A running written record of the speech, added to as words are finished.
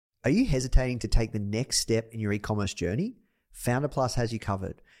Are you hesitating to take the next step in your e-commerce journey? Foundr Plus has you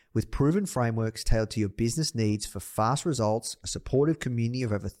covered. With proven frameworks tailored to your business needs for fast results, a supportive community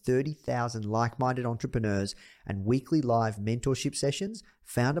of over 30,000 like-minded entrepreneurs, and weekly live mentorship sessions,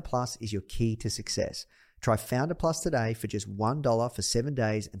 Foundr Plus is your key to success. Try Foundr Plus today for just $1 for 7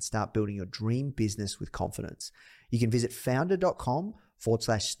 days and start building your dream business with confidence. You can visit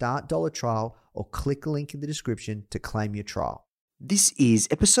foundr.com/start $1 or click the link in the description to claim your trial. This is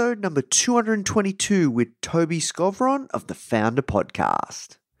episode number 222 with Tobi Skovron of the Foundr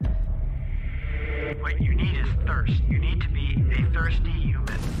podcast. What you need is thirst. You need to be a thirsty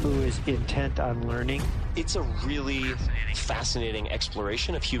human who is intent on learning. It's a really fascinating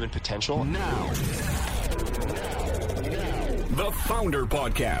exploration of human potential. Now. The Foundr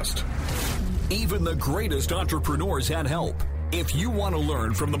podcast. Even the greatest entrepreneurs had help. If you want to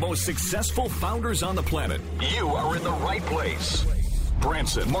learn from the most successful founders on the planet, you are in the right place.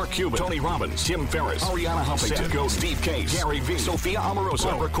 Branson, Mark Cuban, Tony Robbins, Tim Ferriss, Ariana Huffington, Seth Godin, Steve Case, Gary Vee, Sophia Amoruso,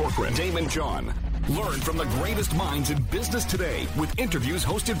 Barbara Corcoran, Damon John. Learn from the greatest minds in business today with interviews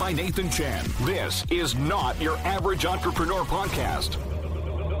hosted by Nathan Chan. This is not your average entrepreneur podcast.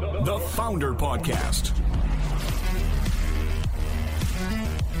 The Foundr podcast.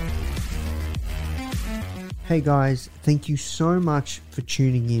 Hey guys, thank you so much for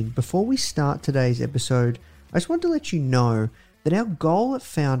tuning in. Before we start today's episode, I just want to let you know that our goal at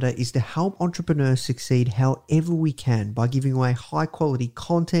Foundr is to help entrepreneurs succeed however we can by giving away high quality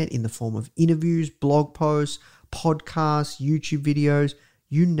content in the form of interviews, blog posts, podcasts, YouTube videos,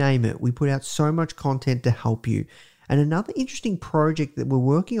 you name it. We put out so much content to help you. And another interesting project that we're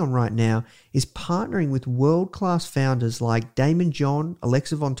working on right now is partnering with world-class founders like Damon John,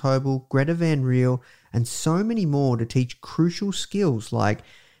 Alexa Von Tobel, Greta Van Riel, and so many more to teach crucial skills like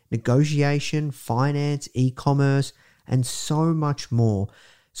negotiation, finance, e-commerce, and so much more.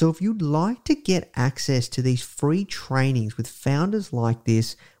 So if you'd like to get access to these free trainings with founders like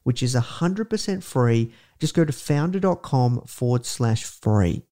this, which is 100% free, just go to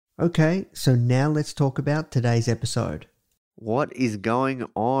foundr.com/free. Okay, so now let's talk about today's episode. What is going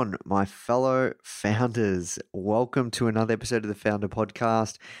on, my fellow founders? Welcome to another episode of the Foundr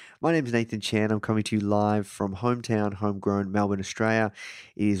podcast. My name is Nathan Chan. I'm coming to you live from hometown, homegrown Melbourne, Australia.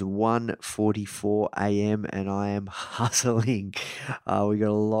 It is 1:44 a.m. and I am hustling. We got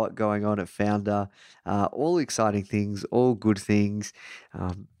a lot going on at Foundr. All exciting things, all good things.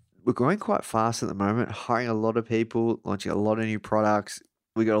 We're growing quite fast at the moment, hiring a lot of people, launching a lot of new products.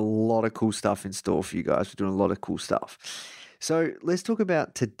 We got a lot of cool stuff in store for you guys. We're doing a lot of cool stuff. So let's talk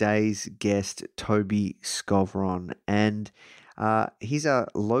about today's guest, Tobi Skovron. And he's a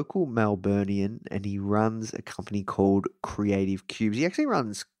local Melburnian and he runs a company called Creative Cubes. He actually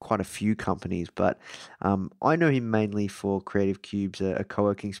runs quite a few companies, but I know him mainly for Creative Cubes, a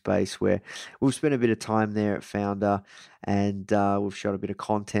co-working space where we've spent a bit of time there at Foundr and we've shot a bit of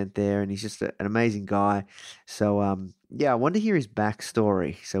content there, and he's just an amazing guy. So yeah, I wanted to hear his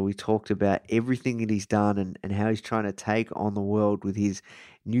backstory. So we talked about everything that he's done and how he's trying to take on the world with his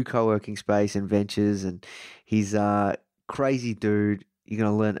new co-working space and ventures, and he's crazy dude. You're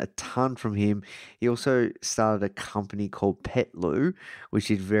going to learn a ton from him. He also started a company called Pet Loo, which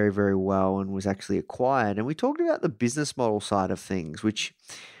did very, very well and was actually acquired. And we talked about the business model side of things, which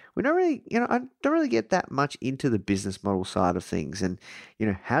we don't really, I don't really get that much into the business model side of things. And,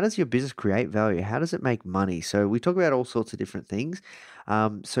 how does your business create value? How does it make money? So we talk about all sorts of different things.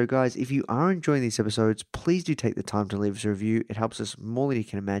 So guys, if you are enjoying these episodes, please do take the time to leave us a review. It helps us more than you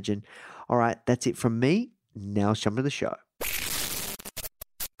can imagine. All right, that's it from me. Now let's jump into the show.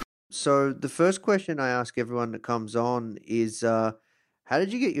 So the first question I ask everyone that comes on is, how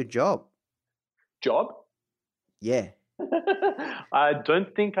did you get your job? Job? Yeah. I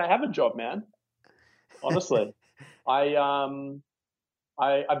don't think I have a job, man. Honestly, I've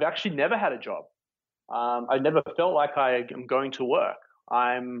actually never had a job. I never felt like I am going to work.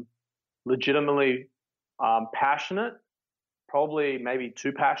 I'm legitimately passionate, probably maybe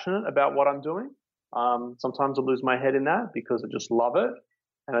too passionate about what I'm doing. Sometimes I lose my head in that because I just love it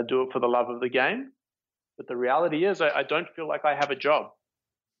and I do it for the love of the game. But the reality is I don't feel like I have a job.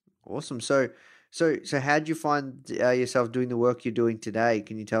 Awesome. So how did you find yourself doing the work you're doing today?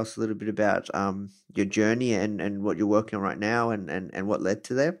 Can you tell us a little bit about your journey and what you're working on right now and what led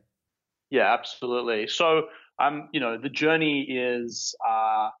to there? Yeah, absolutely. So, the journey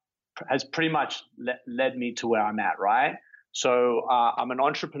has pretty much led me to where I'm at, right? So I'm an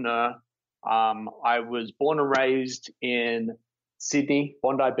entrepreneur. I was born and raised in Sydney,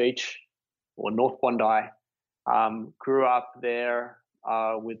 Bondi Beach, or North Bondi. Grew up there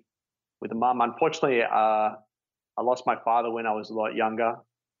with a mum. Unfortunately, I lost my father when I was a lot younger.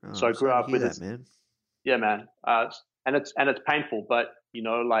 Oh, So I I'm grew sorry to up hear with that, this, man. yeah, man. And it's painful, but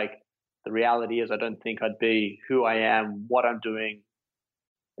like the reality is, I don't think I'd be who I am, what I'm doing,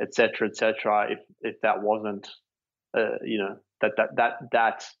 et cetera, if that wasn't,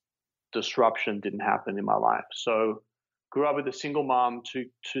 that disruption didn't happen in my life. So grew up with a single mom, two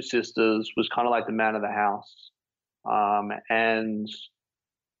sisters, was kind of like the man of the house. And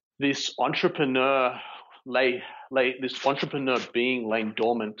this entrepreneur this entrepreneur being lay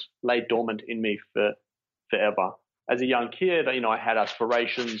dormant in me for forever. As a young kid, I had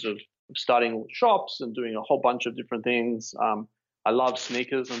aspirations of starting shops and doing a whole bunch of different things. I love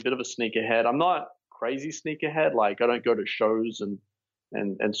sneakers. I'm a bit of a sneakerhead. I'm not crazy sneakerhead. Like I don't go to shows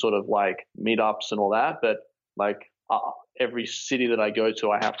and sort of like meetups and all that. But like every city that I go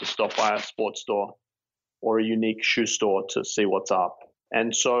to, I have to stop by a sports store or a unique shoe store to see what's up.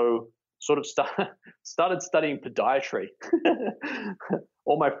 And so sort of started studying podiatry.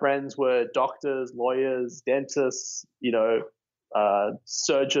 All my friends were doctors, lawyers, dentists,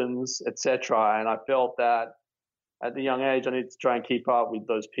 surgeons, etc. And I felt that at the young age, I needed to try and keep up with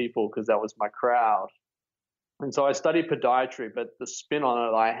those people because that was my crowd. And so I studied podiatry, but the spin on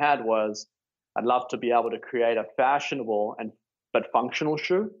it I had was I'd love to be able to create a fashionable but functional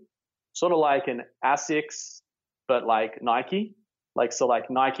shoe, sort of like an Asics, but like Nike. Like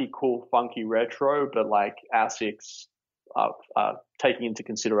Nike cool, funky, retro, but like Asics taking into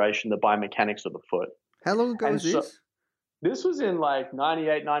consideration the biomechanics of the foot. How long ago was this? This was in like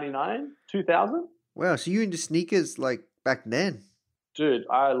 98, 99, 2000. Wow, so you into sneakers like back then? Dude,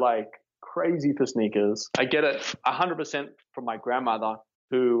 I like crazy for sneakers. I get it 100% from my grandmother,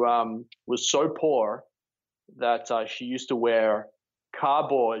 who was so poor that she used to wear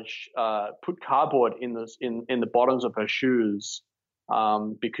cardboard, put cardboard in the bottoms of her shoes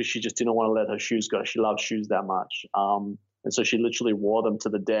because she just didn't want to let her shoes go. She loved shoes that much. And so she literally wore them to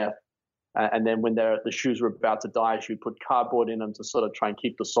the death. And then when the shoes were about to die, she would put cardboard in them to sort of try and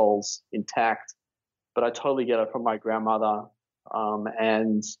keep the soles intact. But I totally get it from my grandmother.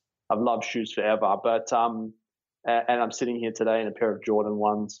 And I've loved shoes forever. But and I'm sitting here today in a pair of Jordan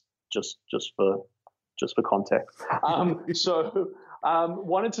 1s just for context. So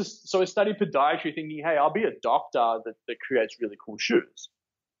I studied podiatry thinking, hey, I'll be a doctor that creates really cool shoes.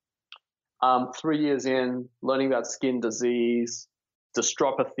 3 years in, learning about skin disease,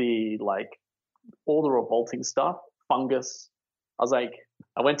 dystropathy, like all the revolting stuff, fungus. I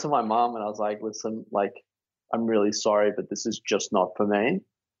went to my mom and I was like, listen, like, I'm really sorry, but this is just not for me.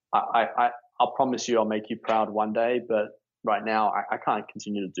 I'll promise you I'll make you proud one day, but right now I can't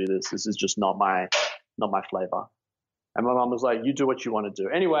continue to do this. This is just not my flavor. And my mom was like, you do what you want to do.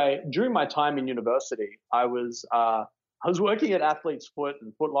 Anyway, during my time in university, I was working at Athlete's Foot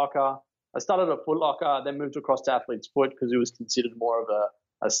and Foot Locker. I started at Foot Locker, then moved across to Athlete's Foot because it was considered more of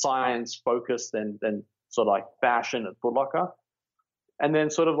a science focus than sort of like fashion at Foot Locker. And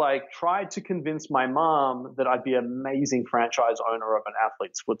then sort of like tried to convince my mom that I'd be an amazing franchise owner of an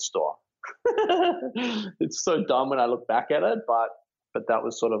Athlete's Foot store. It's so dumb when I look back at it, but that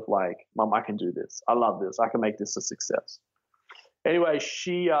was sort of like, Mom, I can do this. I love this. I can make this a success. Anyway,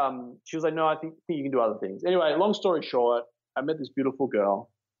 she was like, no, I think you can do other things. Anyway, long story short, I met this beautiful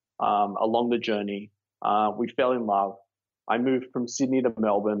girl along the journey. We fell in love. I moved from Sydney to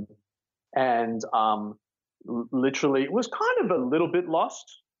Melbourne and literally was kind of a little bit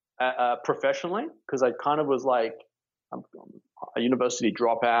lost professionally because I kind of was like, I'm a university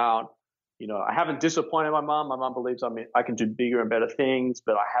dropout. I haven't disappointed my mom. My mom believes I can do bigger and better things,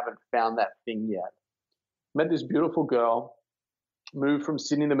 but I haven't found that thing yet. Met this beautiful girl, moved from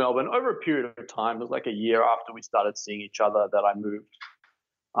Sydney to Melbourne over a period of time. It was like a year after we started seeing each other that I moved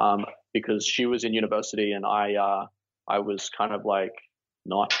because she was in university and I was kind of like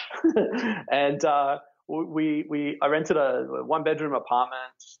not. And I rented a 1-bedroom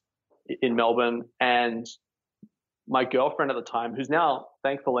apartment in Melbourne, and my girlfriend at the time, who's now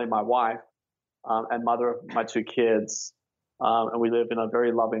thankfully my wife and mother of my 2 kids, and we live in a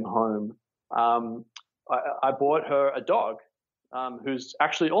very loving home. I bought her a dog who's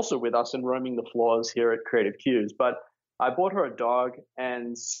actually also with us and roaming the floors here at Creative Cues. But I bought her a dog,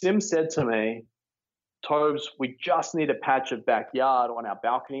 and Sim said to me, Tobes, we just need a patch of backyard on our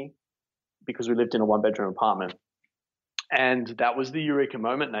balcony because we lived in a 1-bedroom apartment. And that was the eureka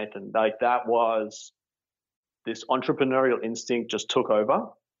moment, Nathan. Like that was this entrepreneurial instinct just took over.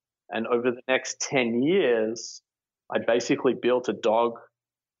 And over the next 10 years, I basically built a dog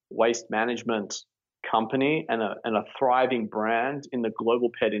waste management company and a thriving brand in the global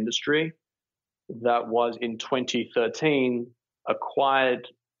pet industry that was in 2013 acquired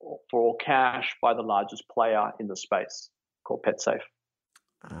for all cash by the largest player in the space called PetSafe.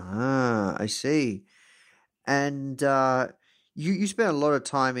 I see. And you spent a lot of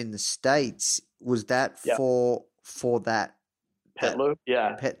time in the States. Was that Yeah. for that Pet Loo,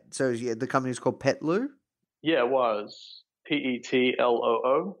 yeah. pet? So yeah, the company is called Pet Loo. Yeah, it was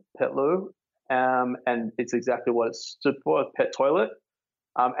PETLOO, Pet Loo. And it's exactly what it stood for, pet toilet.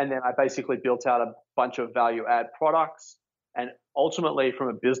 And then I basically built out a bunch of value add products. And ultimately, from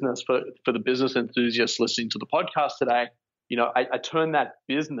a business, for the business enthusiasts listening to the podcast today, I turned that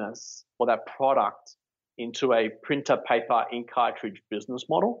business or that product into a printer, paper, ink cartridge business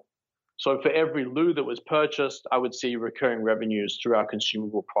model. So for every loo that was purchased, I would see recurring revenues through our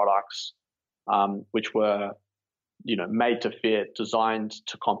consumable products, which were, made to fit, designed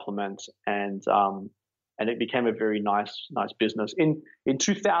to complement, and it became a very nice business. In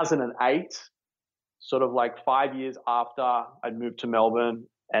 2008, sort of like 5 years after I'd moved to Melbourne,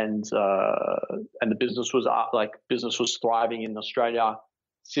 and the business was thriving in Australia,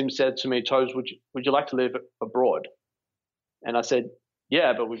 Sim said to me, "Toes, would you like to live abroad?" And I said,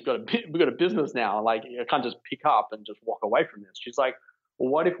 "Yeah, but we've got a business now. Like, I can't just pick up and just walk away from this." She's like, "Well,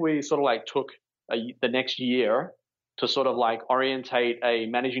 what if we sort of like took the next year to sort of like orientate a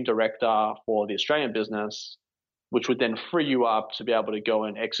managing director for the Australian business, which would then free you up to be able to go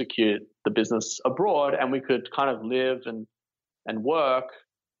and execute the business abroad, and we could kind of live and work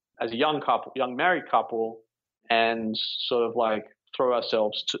as a young married couple, and sort of like throw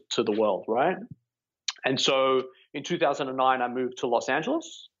ourselves to the world, right?" And so in 2009, I moved to Los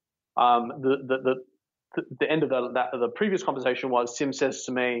Angeles. The end of the previous conversation was, Sim says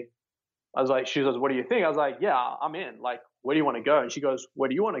to me, she goes, "What do you think?" I was like, "Yeah, I'm in. Like, where do you want to go?" And she goes, "Where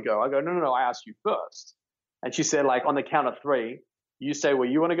do you want to go?" I go, No, I asked you first." And she said, like, on the count of three, you say where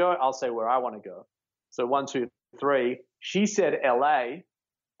you want to go, I'll say where I want to go. So 1, 2, 3. She said LA,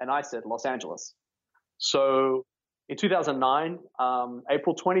 and I said Los Angeles. So in 2009,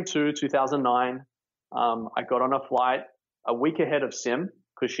 April 22, 2009, I got on a flight a week ahead of Sim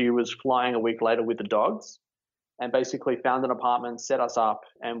because she was flying a week later with the dogs, and basically found an apartment, set us up,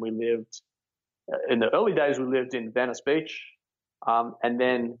 and we lived. In the early days, we lived in Venice Beach, and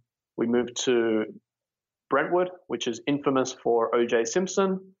then we moved to Brentwood, which is infamous for O.J.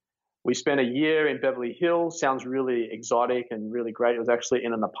 Simpson. We spent a year in Beverly Hills. Sounds really exotic and really great. It was actually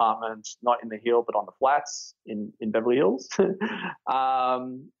in an apartment, not in the hill, but on the flats in Beverly Hills.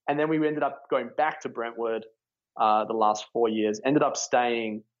 And then we ended up going back to Brentwood the last 4 years. Ended up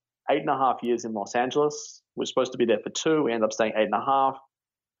staying 8.5 years in Los Angeles. We were supposed to be there for 2. We ended up staying 8.5.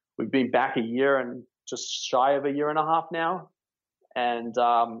 We've been back a year and just shy of a year and a half now. And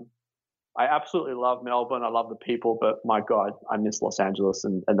I absolutely love Melbourne. I love the people, but my God, I miss Los Angeles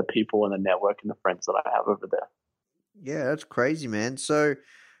and the people and the network and the friends that I have over there. Yeah, that's crazy, man. So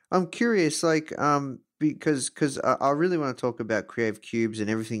I'm curious, like, because I really want to talk about Creative Cubes and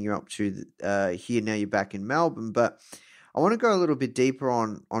everything you're up to here now you're back in Melbourne, but I want to go a little bit deeper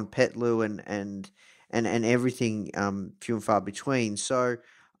on Pet Loo and everything few and far between. So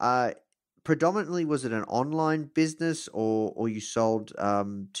predominantly, was it an online business or you sold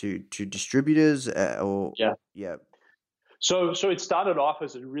to distributors or Yeah. So it started off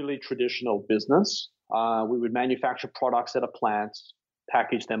as a really traditional business. We would manufacture products at a plant,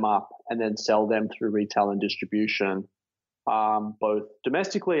 package them up, and then sell them through retail and distribution, both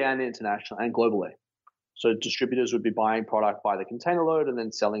domestically and internationally and globally. So distributors would be buying product by the container load and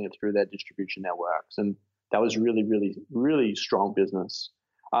then selling it through their distribution networks. And that was really, really, really strong business.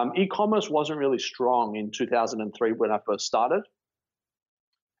 E-commerce wasn't really strong in 2003 when I first started.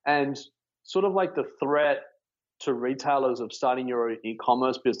 And sort of like the threat to retailers of starting your own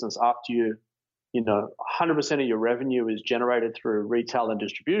e-commerce business after 100% of your revenue is generated through retail and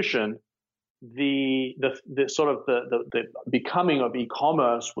distribution, the becoming of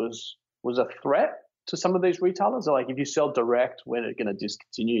e-commerce was a threat to some of these retailers. They're like, if you sell direct, we're going to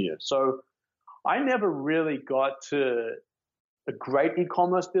discontinue you. So I never really got to a great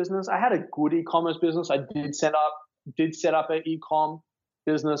e-commerce business. I had a good e-commerce business. I did set up an e-com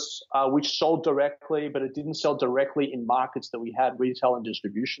business which sold directly, but it didn't sell directly in markets that we had retail and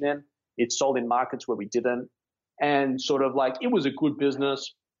distribution in. It sold in markets where we didn't. And sort of like, it was a good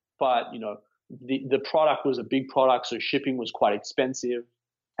business, but the product was a big product, so shipping was quite expensive.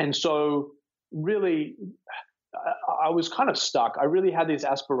 And so really, I was kind of stuck. I really had these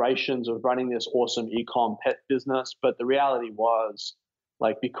aspirations of running this awesome e-com pet business, but the reality was,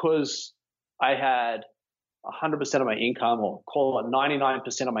 like, because I had 100% of my income, or call it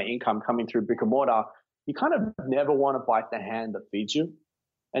 99% of my income coming through brick and mortar, you kind of never want to bite the hand that feeds you.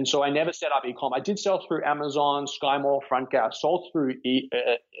 And so I never set up e-com. I did sell through Amazon, SkyMall, Front Gas, sold through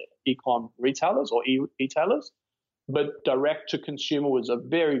e-com retailers or e-tailers, But direct to consumer was a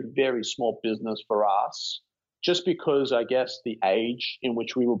very, very small business for us, just because I guess the age in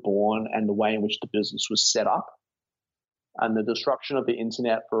which we were born and the way in which the business was set up. And the disruption of the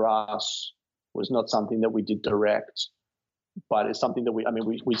internet for us was not something that we did direct, but it's something that we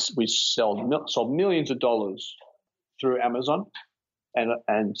sold millions of dollars through Amazon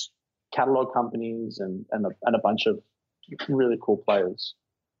and catalog companies and a bunch of really cool players.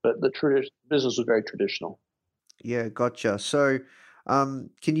 But the business was very traditional. Yeah, gotcha. So, can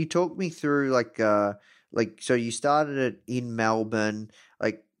you talk me through so you started it in Melbourne,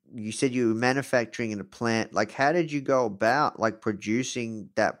 like you said you were manufacturing in a plant. Like, how did you go about like producing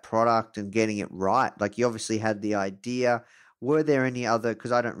that product and getting it right? Like, you obviously had the idea. Were there any other,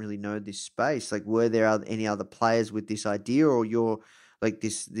 because I don't really know this space, like were there any other players with this idea, or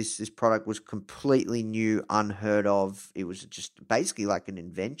this product was completely new, unheard of? It was just basically like an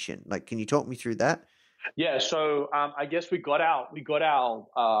invention. Like, can you talk me through that? Yeah, so I guess we got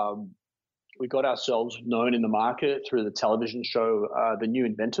ourselves known in the market through the television show The New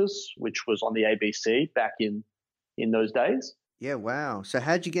Inventors, which was on the ABC back in those days. Yeah, wow. So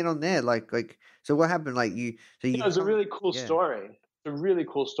how'd you get on there? So what happened? It was a really cool story. It's a really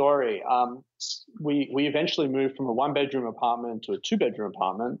cool story. We eventually moved from a 1-bedroom apartment to a 2-bedroom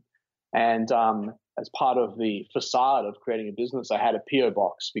apartment, and as part of the facade of creating a business, I had a PO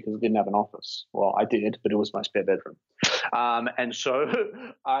box because I didn't have an office. Well, I did, but it was my spare bedroom. And so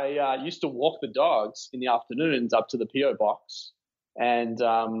I used to walk the dogs in the afternoons up to the PO box and,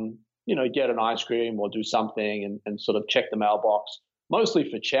 get an ice cream or do something and sort of check the mailbox, mostly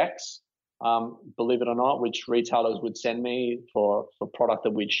for checks, believe it or not, which retailers would send me for product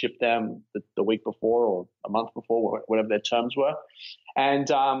that we'd ship them the week before or a month before, whatever their terms were. And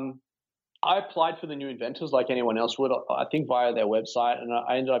I applied for the New Inventors like anyone else would, I think via their website, and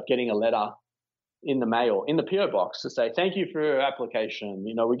I ended up getting a letter in the mail, in the PO box, to say, thank you for your application.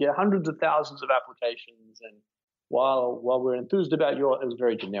 We get hundreds of thousands of applications, and while we're enthused about it was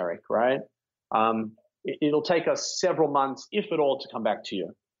very generic, right? It'll take us several months, if at all, to come back to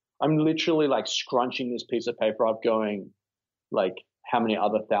you. I'm literally like scrunching this piece of paper up going, like, how many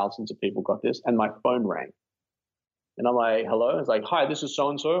other thousands of people got this? And my phone rang. And I'm like, hello? It's like, hi, this is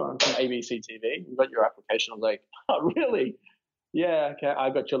so-and-so. I'm from ABC TV. We got your application. I was like, oh, really? Yeah, okay, I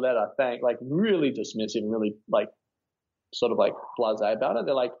got your letter. Thanks. Like, really dismissive and really, like, sort of like blasé about it.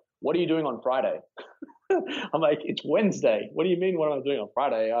 They're like, what are you doing on Friday? I'm like, it's Wednesday. What do you mean, what am I doing on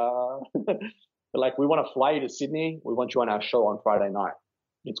Friday? They're like, we want to fly you to Sydney. We want you on our show on Friday night.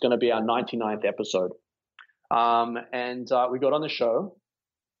 It's going to be our 99th episode. And we got on the show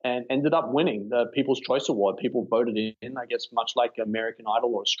and ended up winning the People's Choice Award. People voted in, I guess, much like American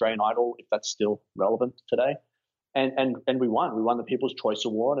Idol or Australian Idol, if that's still relevant today. And we won. We won the People's Choice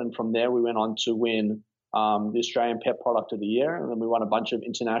Award. And from there, we went on to win the Australian Pet Product of the Year. And then we won a bunch of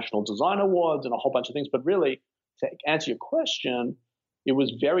international design awards and a whole bunch of things. But really, to answer your question, it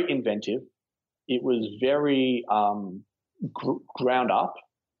was very inventive. It was very ground up.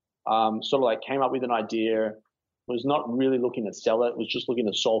 Sort of like came up with an idea, was not really looking to sell it, was just looking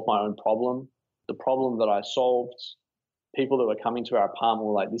to solve my own problem. The problem that I solved, people that were coming to our apartment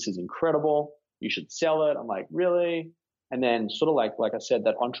were like, this is incredible, you should sell it. I'm like, really? And then sort of like I said,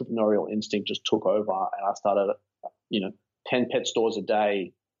 that entrepreneurial instinct just took over, and I started, 10 pet stores a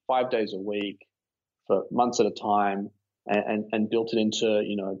day, 5 days a week for months at a time, and built it into,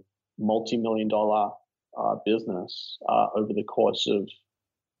 multi-million-dollar business over the course of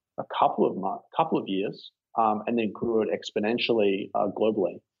a couple of years, and then grew it exponentially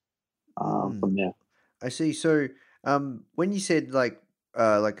globally from there. I see. So when you said like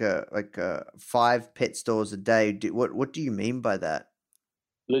 5 pet stores a day, what do you mean by that?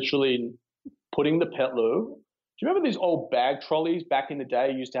 Literally putting the Pet Loo. Do you remember these old bag trolleys back in the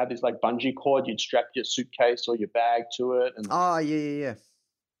day? You used to have this like bungee cord. You'd strap your suitcase or your bag to it. And yeah.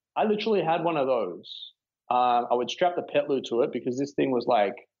 I literally had one of those. I would strap the Pet Loo to it because this thing was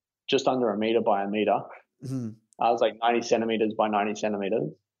like just under a meter by a meter. Mm-hmm. I was like 90 centimeters by 90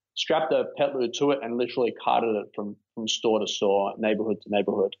 centimeters. Strapped the Pet Loo to it and literally carted it from store to store, neighborhood to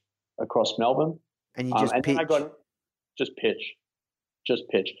neighborhood across Melbourne. And you just pitch? Then I got just pitch.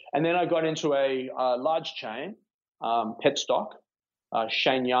 And then I got into a large chain, Pet Stock.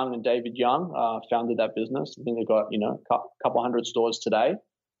 Shane Young and David Young founded that business. I think they got a couple hundred stores today,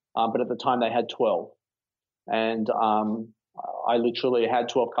 but at the time they had 12. And I literally had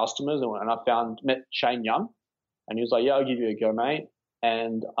 12 customers, and I met Shane Young, and he was like, yeah, I'll give you a go, mate.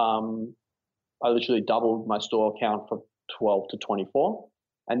 And I literally doubled my store count from 12 to 24.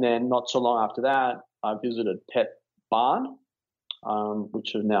 And then not so long after that, I visited Pet Barn,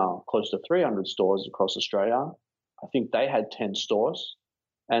 which are now close to 300 stores across Australia. I think they had 10 stores,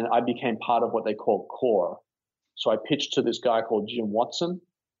 and I became part of what they call core. So I pitched to this guy called Jim Watson,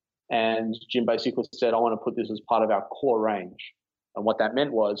 and Jim basically said, I want to put this as part of our core range. And what that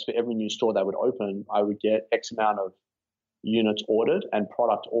meant was for every new store that would open, I would get X amount of units ordered and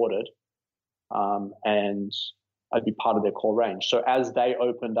product ordered, and I'd be part of their core range. So as they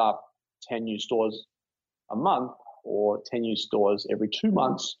opened up 10 new stores a month or 10 new stores every 2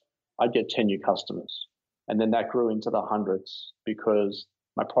 months, I'd get 10 new customers. And then that grew into the hundreds because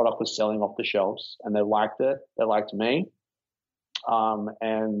my product was selling off the shelves and they liked it. They liked me.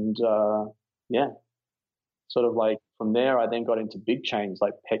 Sort of like from there, I then got into big chains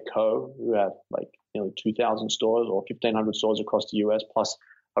like Petco, who have like nearly 2,000 stores or 1,500 stores across the US, plus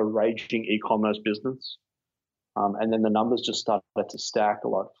a raging e-commerce business. And then the numbers just started to stack a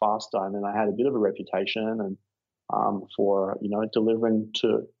lot faster. And then I had a bit of a reputation and for, delivering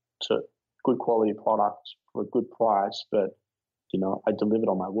to good quality products for a good price. But, I delivered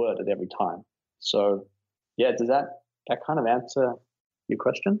on my word at every time. So, yeah, does that kind of answer your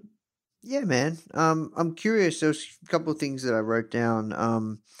question? Yeah, man. I'm curious. There's a couple of things that I wrote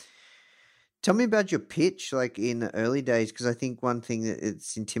down. Tell me about your pitch, like in the early days, because I think one thing that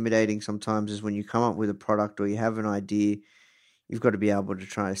it's intimidating sometimes is when you come up with a product or you have an idea, you've got to be able to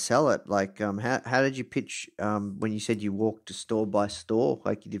try to sell it. Like, how did you pitch when you said you walked to store by store,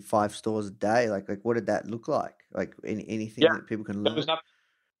 like you did 5 stores a day? Like what did that look like? Like anything that people can learn?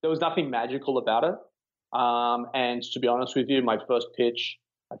 There was nothing magical about it. And to be honest with you, my first pitch,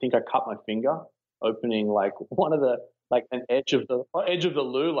 I think I cut my finger opening like one of the an edge of the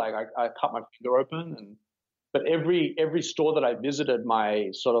loo. Like I cut my finger open, but every store that I visited, my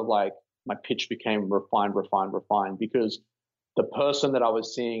pitch became refined because the person that I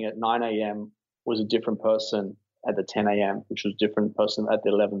was seeing at 9 a.m. was a different person at the 10 a.m., which was a different person at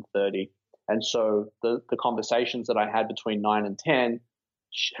the 11:30. And so the conversations that I had between 9 and 10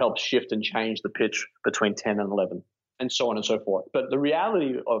 helped shift and change the pitch between 10 and 11, and so on and so forth. But the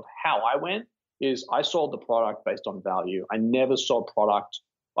reality of how I went is I sold the product based on value. I never sold product,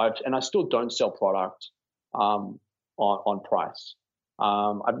 and I still don't sell product on price.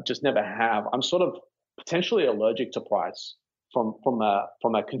 I just never have. I'm sort of potentially allergic to price from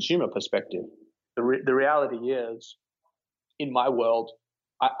a consumer perspective. The reality is, in my world,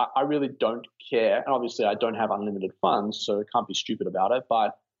 I really don't care. And obviously, I don't have unlimited funds, so I can't be stupid about it.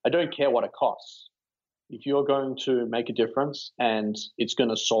 But I don't care what it costs. If you're going to make a difference and it's going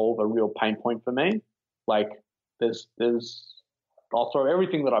to solve a real pain point for me, like I'll throw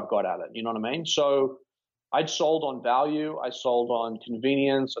everything that I've got at it. You know what I mean? So I sold on value. I sold on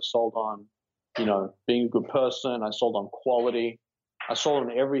convenience. I sold on, being a good person. I sold on quality. I sold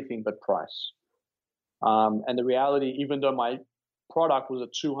on everything but price. And the reality, even though my product was a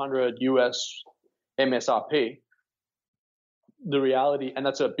 $200 US MSRP, the reality, and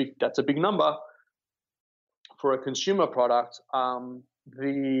that's a big number for a consumer product.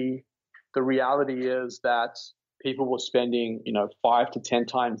 The reality is that people were spending 5 to 10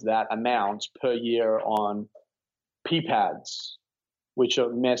 times that amount per year on pee pads, which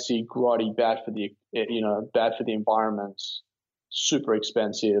are messy, grotty, bad for the environment, super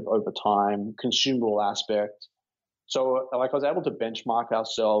expensive over time, consumable aspect. So I was able to benchmark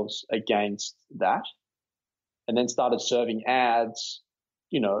ourselves against that, and then started serving ads,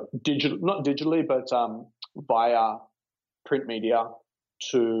 not digitally, but via print media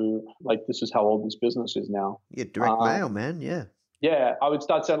to this is how old this business is now. Yeah, direct mail, man. Yeah. Yeah, I would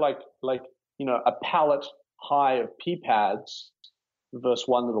start saying a pallet high of pee pads versus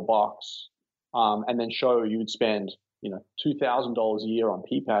one little box, and then show you would spend $2,000 a year on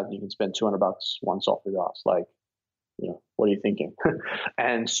pee pads, and you can spend $200 once off with us. What are you thinking?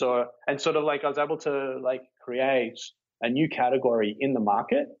 and sort of I was able to create a new category in the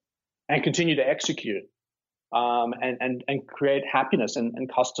market and continue to execute, and create happiness, and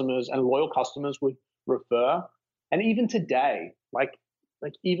customers and loyal customers would refer. And even today,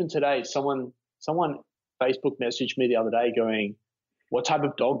 someone Facebook messaged me the other day going, "What type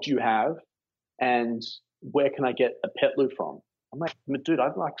of dog do you have? And where can I get a Pet Loo from?" I'm like, dude,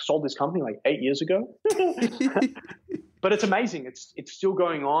 I've sold this company 8 years ago. But it's amazing. It's still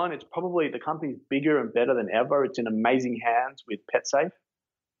going on. It's probably, the company's bigger and better than ever. It's in amazing hands with PetSafe,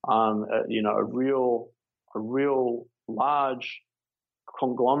 a real large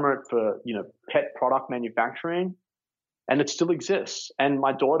conglomerate for pet product manufacturing, and it still exists. And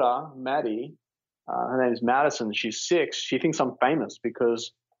my daughter Maddie, her name is Madison. She's 6. She thinks I'm famous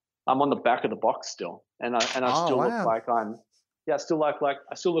because I'm on the back of the box still, and I still look like I'm. Yeah, I still look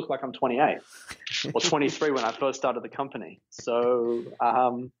like I'm 28 or 23 when I first started the company. So,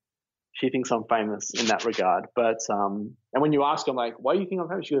 She thinks I'm famous in that regard. But and when you ask her, I'm like, why do you think I'm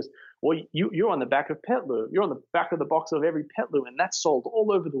famous? She goes, well, you're on the back of Pet Loo. You're on the back of the box of every Pet Loo, and that's sold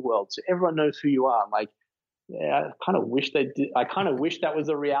all over the world. So everyone knows who you are. I'm like, yeah, I kind of wish they did. I kind of wish that was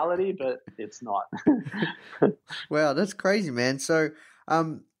a reality, but it's not. Wow, that's crazy, man. So, a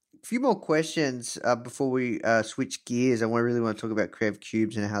few more questions before we switch gears. I really want to talk about Creative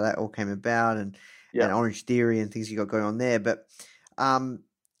Cubes and how that all came about, and Orange Theory and things you got going on there. But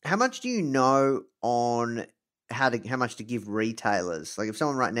how much do you know on how much to give retailers? Like, if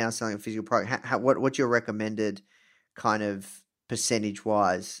someone right now is selling a physical product, what's your recommended kind of percentage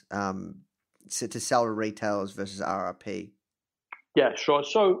wise to sell to retailers versus RRP? Yeah, sure.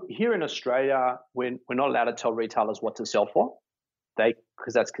 So here in Australia, we're not allowed to tell retailers what to sell for,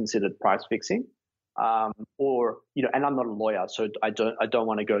 because that's considered price fixing. Or and I'm not a lawyer, so I don't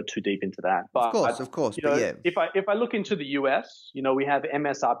want to go too deep into that. But of course. But yeah, if I look into the US, we have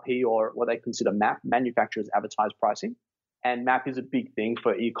MSRP, or what they consider MAP, manufacturers advertised pricing, and MAP is a big thing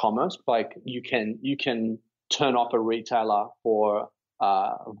for e-commerce. Like you can turn off a retailer for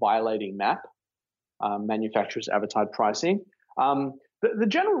violating MAP, manufacturers advertised pricing. The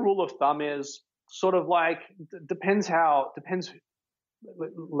general rule of thumb is sort of like depends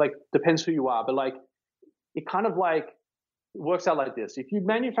who you are, but like it kind of like works out like this. If you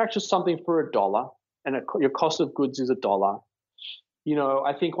manufacture something for $1 and your cost of goods is $1,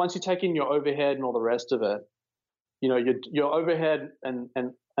 I think once you take in your overhead and all the rest of it, your overhead and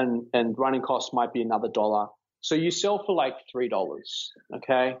running costs might be another $1. So you sell for like $3,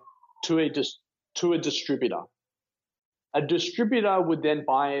 okay, to a distributor. A distributor would then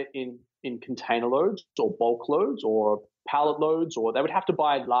buy it in container loads or bulk loads or pallet loads, or they would have to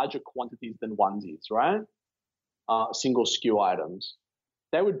buy larger quantities than onesies, right? Single SKU items.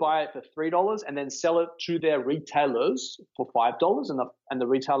 They would buy it for $3 and then sell it to their retailers for $5, and the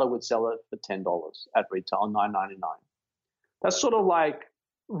retailer would sell it for $10 at retail on $9.99. That's sort of like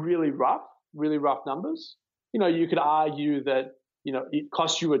really rough numbers. You could argue that it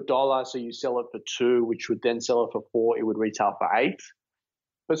costs you $1, so you sell it for $2, which would then sell it for $4. It would retail for $8.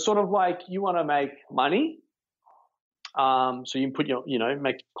 But sort of like you want to make money, so you put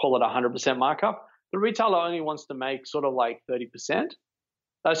call it 100% markup. The retailer only wants to make sort of like 30%.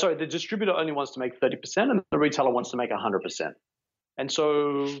 The distributor only wants to make 30%, and the retailer wants to make 100%. And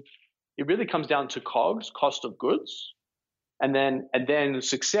so it really comes down to COGS, cost of goods, and then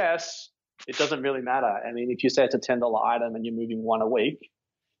success. It doesn't really matter. I mean, if you say it's a $10 item and you're moving one a week,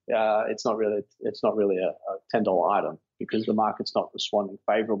 it's not really a $10 item, because the market's not responding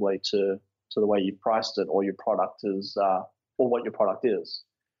favorably to the way you priced it, or your product is, or what your product is.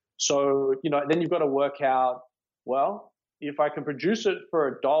 So then you've got to work out, well, if I can produce it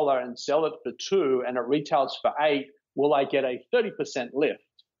for $1 and sell it for $2 and it retails for $8, will I get a 30% lift?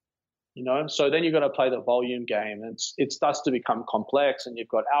 So then you've got to play the volume game. It starts to become complex, and you've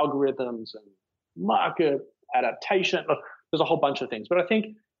got algorithms and market adaptation. Look, there's a whole bunch of things. But I think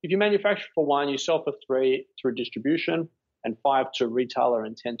if you manufacture for $1, you sell for $3 through distribution, and $5 to retailer,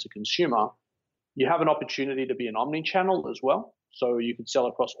 and $10 to consumer, you have an opportunity to be an omni-channel as well. So you could sell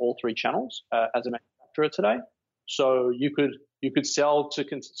across all 3 channels as a manufacturer today. So you could sell to.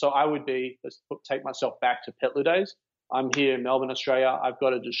 So I would be. Let's take myself back to Pet Loo days. I'm here in Melbourne, Australia. I've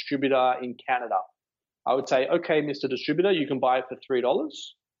got a distributor in Canada. I would say, okay, Mr. Distributor, you can buy it for $3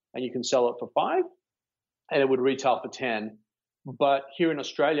 and you can sell it for $5, and it would retail for $10. But here in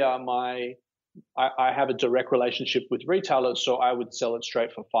Australia, I have a direct relationship with retailers, so I would sell it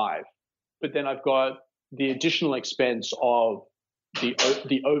straight for $5. But then I've got the additional expense of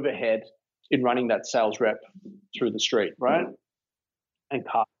the overhead in running that sales rep through the street, right? And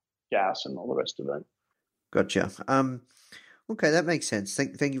car, gas, and all the rest of it. Gotcha. Okay, that makes sense.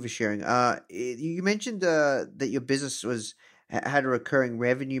 Thank you for sharing. You mentioned that your business had a recurring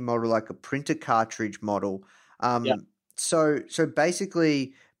revenue model, like a printer cartridge model. Yeah. So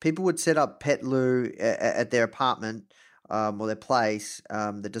basically, people would set up Pet Loo at their apartment or their place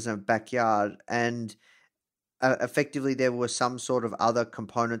that doesn't have a backyard, and effectively there were some sort of other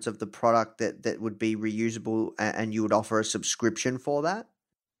components of the product that would be reusable, and you would offer a subscription for that?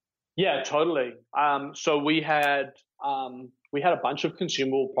 Yeah, totally. So we had a bunch of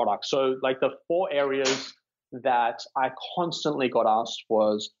consumable products. So like the 4 areas that I constantly got asked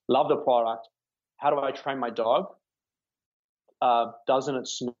was, love the product. How do I train my dog? Doesn't it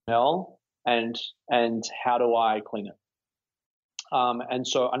smell? And how do I clean it? And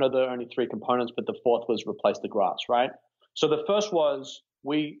so I know there are only 3 components, but the 4th was replace the grass, right? So the first was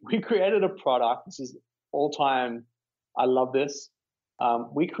we created a product. This is all time. I love this.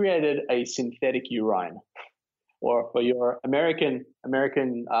 We created a synthetic urine. or for your American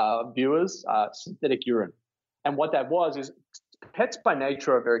viewers, synthetic urine. And what that was is pets by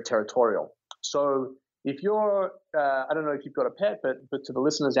nature are very territorial. So if you're, I don't know if you've got a pet, but to the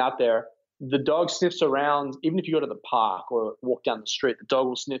listeners out there, the dog sniffs around. Even if you go to the park or walk down the street, the dog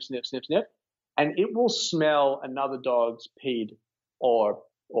will sniff, sniff, sniff, sniff, and it will smell another dog's peed or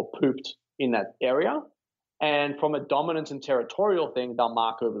pooped in that area. And from a dominance and territorial thing, they'll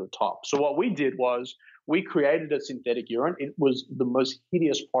mark over the top. So what we did was we created a synthetic urine. It was the most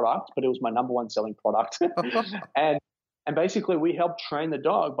hideous product, but it was my number one selling product. and basically we helped train the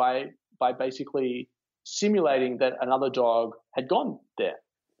dog by basically simulating that another dog had gone there.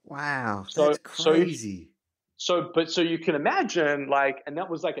 Wow, that's crazy. So you can imagine, and that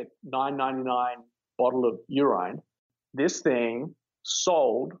was like a $9.99 bottle of urine. This thing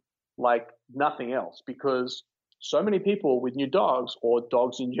sold like nothing else because so many people with new dogs or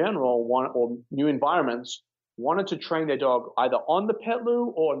dogs in general or new environments wanted to train their dog either on the Pet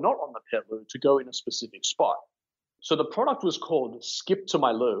Loo or not on the Pet Loo to go in a specific spot. So the product was called Skip to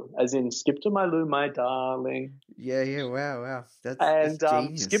My Loo, as in skip to my loo, my darling. Yeah. Wow. That's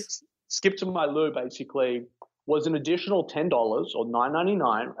genius. Skip to My Loo basically was an additional $10 or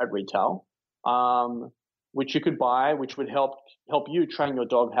 $9.99 at retail, which you could buy, which would help you train your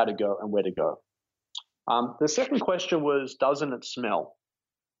dog how to go and where to go. The second question was, doesn't it smell?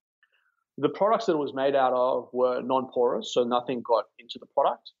 The products that it was made out of were non-porous, so nothing got into the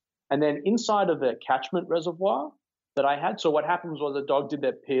product. And then inside of the catchment reservoir that I had, so what happens was the dog did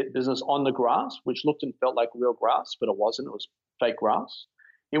their business on the grass, which looked and felt like real grass, but it wasn't. It was fake grass.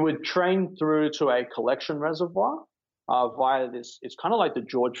 It would train through to a collection reservoir via this. It's kind of like the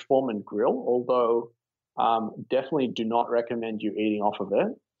George Foreman grill, although definitely do not recommend you eating off of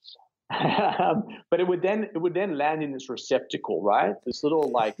it. But it would then land in this receptacle, right? This little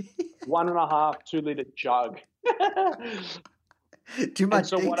 1.5, 2 liter jug. Too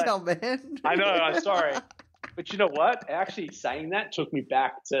much detail, man. I know. I'm sorry. But you know what? Actually saying that took me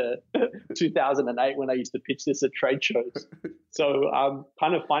back to 2008 when I used to pitch this at trade shows. So I'm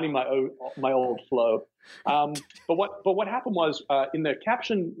kind of finding my old flow. But what happened was in the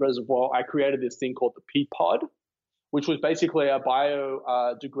caption reservoir, I created this thing called the pee pod, which was basically a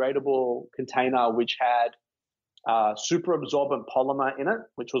biodegradable container which had super absorbent polymer in it,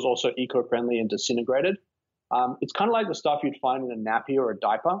 which was also eco-friendly and disintegrated. It's kind of like the stuff you'd find in a nappy or a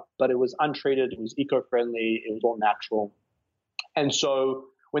diaper, but it was untreated, it was eco-friendly, it was all natural. And so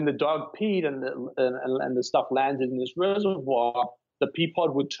when the dog peed and the stuff landed in this reservoir, the pee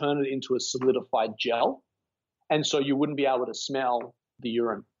pod would turn it into a solidified gel. And so you wouldn't be able to smell the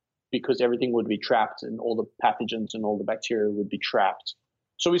urine because everything would be trapped and all the pathogens and all the bacteria would be trapped.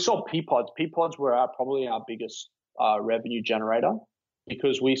 So we saw pee pods. Pee pods were probably our biggest revenue generator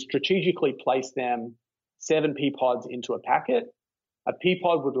because we strategically placed them 7 pea pods into a packet. A pea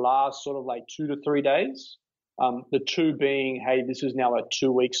pod would last sort of like 2 to 3 days. The 2 being, hey, this is now a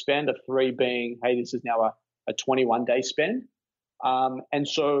 2-week spend. A 3 being, hey, this is now a 21-day spend. And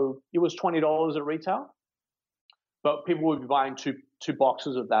so it was $20 at retail, but people would be buying two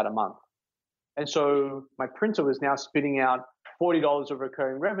boxes of that a month. And so my printer was now spitting out $40 of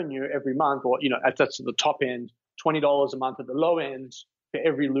recurring revenue every month, or that's at the top end, $20 a month at the low end for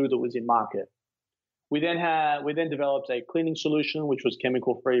every loo that was in market. We then developed a cleaning solution, which was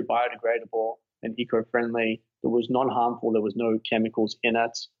chemical-free, biodegradable, and eco-friendly. It was non-harmful. There was no chemicals in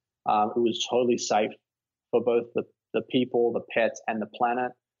it. It was totally safe for both the people, the pets, and the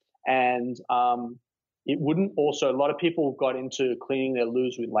planet. And it wouldn't also, a lot of people got into cleaning their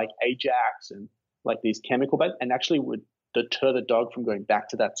loos with like Ajax and like these chemical baits, and actually would deter the dog from going back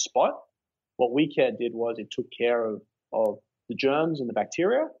to that spot. What We Care did was it took care of the germs and the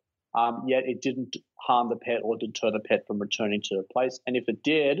bacteria, yet it didn't harm the pet or deter the pet from returning to the place. And if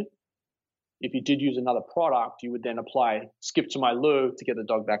you did use another product, you would then apply Skip to My Loo to get the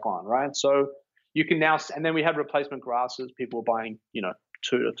dog back on, right? So you can now, and then we had replacement grasses. People were buying,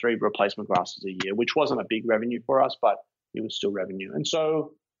 2 to 3 replacement grasses a year, which wasn't a big revenue for us, but it was still revenue. And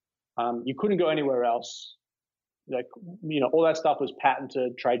so you couldn't go anywhere else. All that stuff was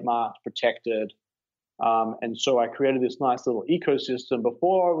patented, trademarked, protected. And so I created this nice little ecosystem.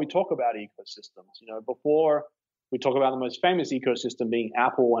 Before we talk about ecosystems, before we talk about the most famous ecosystem being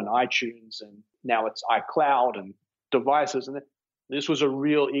Apple and iTunes, and now it's iCloud and devices. And this was a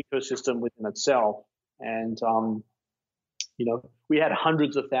real ecosystem within itself. And, we had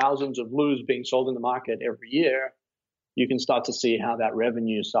hundreds of thousands of loos being sold in the market every year. You can start to see how that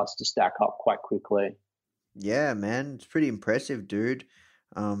revenue starts to stack up quite quickly. Yeah, man. It's pretty impressive, dude.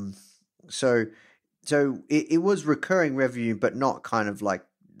 So it was recurring revenue, but not kind of like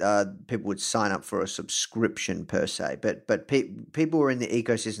people would sign up for a subscription per se, but people were in the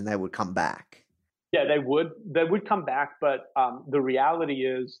ecosystem, they would come back. Yeah, they would come back, but the reality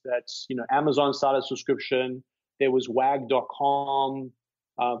is that Amazon started subscription. There was wag.com,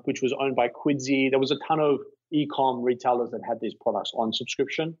 which was owned by Quidsy. There was a ton of e-com retailers that had these products on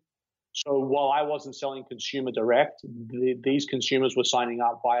subscription. So while I wasn't selling consumer direct, these consumers were signing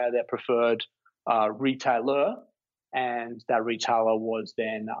up via their preferred retailer, and that retailer was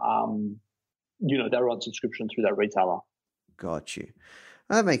then, they were on subscription through that retailer. Got you.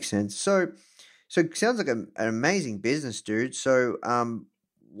 That makes sense. So it sounds like an amazing business, dude. So,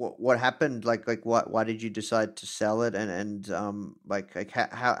 what happened? Why did you decide to sell it? And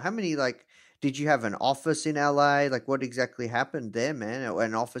how many, did you have an office in LA? Like, what exactly happened there, man?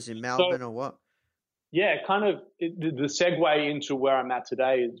 An office in Melbourne or what? Yeah, the segue into where I'm at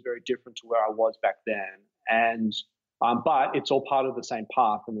today is very different to where I was back then. And, but it's all part of the same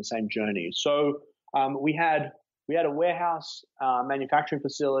path and the same journey. So, we had a warehouse, manufacturing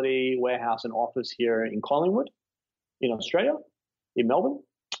facility, warehouse and office here in Collingwood, in Australia, in Melbourne.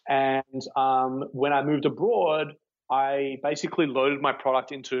 And when I moved abroad, I basically loaded my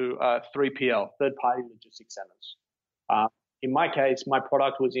product into 3PL, third-party logistics centers. In my case, my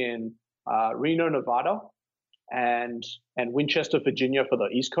product was in Reno, Nevada, and Winchester, Virginia for the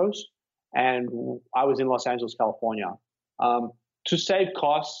East Coast, and I was in Los Angeles, California. To save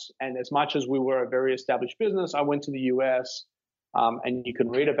costs, and as much as we were a very established business, I went to the US, and you can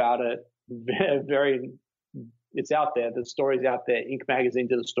read about it. It's out there. The story's out there. Inc. magazine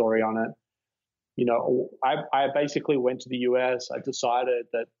did a story on it. I basically went to the US. I decided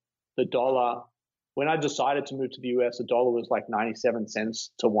that the dollar, when I decided to move to the US, the dollar was like 97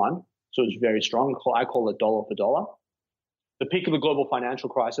 cents to one. So it was very strong. I call it dollar for dollar. The peak of the global financial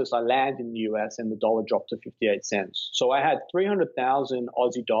crisis, I landed in the US and the dollar dropped to 58 cents. So I had 300,000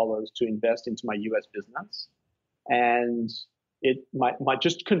 Aussie dollars to invest into my US business. And my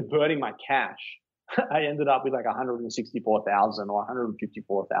just converting my cash, I ended up with like 164,000 or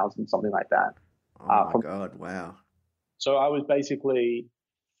 154,000, something like that. Oh my God, wow. So I was basically,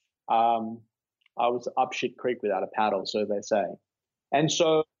 I was up shit creek without a paddle, so they say. And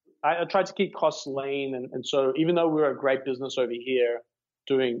so I tried to keep costs lean. And so even though we were a great business over here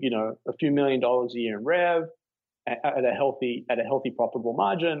doing, a few $1 million a year in rev at a healthy profitable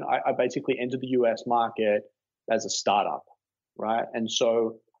margin, I basically entered the US market as a startup, right? And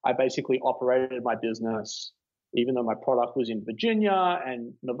so I basically operated my business, even though my product was in Virginia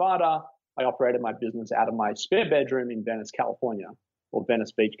and Nevada, I operated my business out of my spare bedroom in Venice, California, or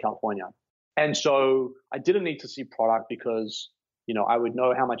Venice Beach, California. And so I didn't need to see product because, I would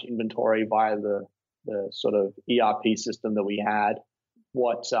know how much inventory via the sort of ERP system that we had,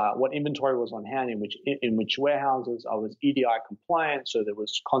 what inventory was on hand in which warehouses. I was EDI compliant, so there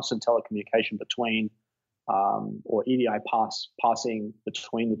was constant telecommunication between or EDI passing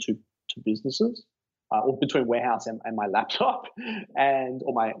between the two businesses, or between warehouse and my laptop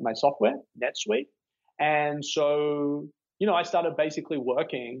or my software, NetSuite. And so, I started basically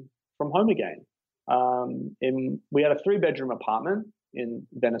working from home again. We had a 3-bedroom apartment in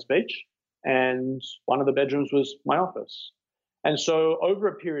Venice Beach, and one of the bedrooms was my office. And so over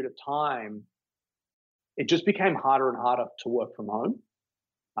a period of time, it just became harder and harder to work from home.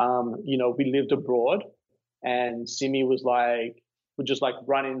 We lived abroad, and Simi would just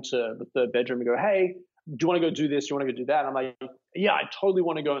run into the 3rd bedroom and go, "Hey, do you want to go do this? Do you want to go do that?" And I'm like, "Yeah, I totally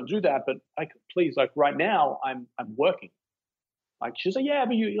want to go and do that, but please, right now I'm working." She's like, "Yeah,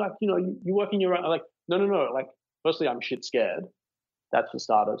 but you working your own." I'm like, no. Firstly, I'm shit scared. That's for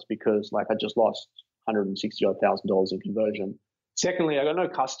starters, because I just lost $160,000 in conversion. Secondly, I got no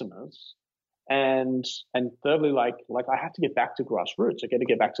customers. And thirdly, I have to get back to grassroots. I got to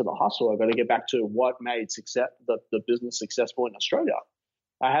get back to the hustle. I got to get back to what made the business successful in Australia.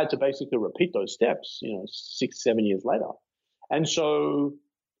 I had to basically repeat those steps, 6-7 years later. And so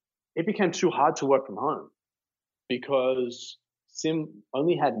it became too hard to work from home because Sim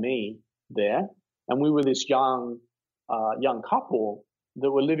only had me there, and we were this young couple that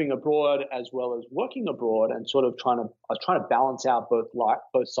were living abroad as well as working abroad, and I was trying to balance out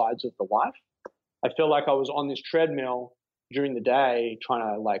both sides of the life. I felt like I was on this treadmill during the day trying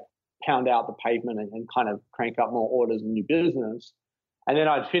to pound out the pavement and kind of crank up more orders and new business. And then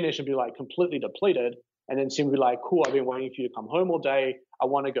I'd finish and be completely depleted. And then Sim would be like, "Cool, I've been waiting for you to come home all day. I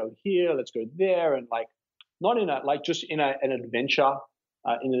want to go here. Let's go there." And not in just in an adventure,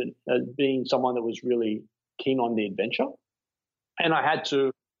 being someone that was really keen on the adventure. And I had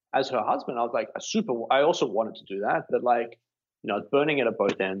to, as her husband, I was I also wanted to do that, but burning it at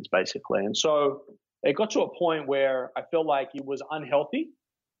both ends basically. And so it got to a point where I felt like it was unhealthy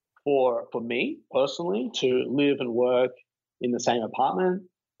for me personally to live and work in the same apartment.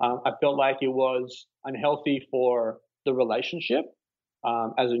 I felt like it was unhealthy for the relationship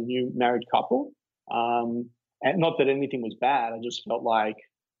as a new married couple. And not that anything was bad. I just felt like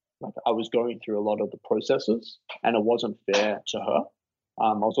I was going through a lot of the processes and it wasn't fair to her.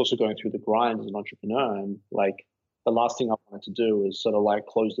 I was also going through the grind as an entrepreneur, and like the last thing I wanted to do was sort of like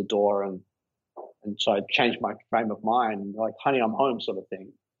close the door and so I changed my frame of mind, like, honey, I'm home sort of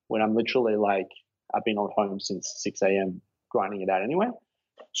thing, when I'm literally like, I've been on home since 6 a.m. grinding it out anyway.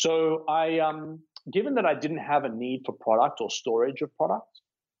 So given that I didn't have a need for product or storage of product,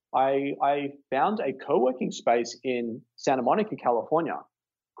 I found a co-working space in Santa Monica, California,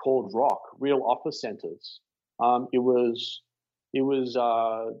 called Real Office Centers. It was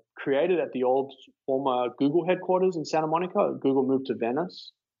created at the old former Google headquarters in Santa Monica. Google moved to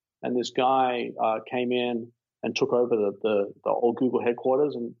Venice, and this guy came in and took over the old Google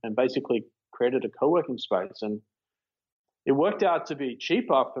headquarters and basically created a co-working space. And it worked out to be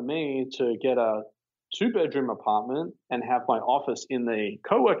cheaper for me to get a 2-bedroom apartment and have my office in the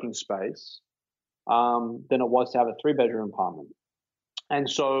co-working space than it was to have a 3-bedroom apartment. And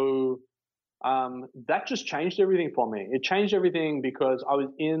so that just changed everything for me. It changed everything because I was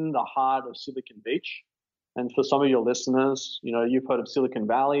in the heart of Silicon Beach. And for some of your listeners, you've heard of Silicon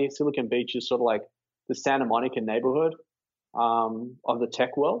Valley. Silicon Beach is sort of like the Santa Monica neighborhood of the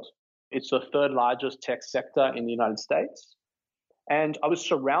tech world. It's the 3rd largest tech sector in the United States. And I was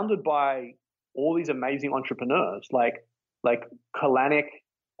surrounded by all these amazing entrepreneurs, like Kalanick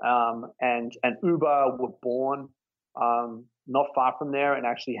and Uber were born not far from there and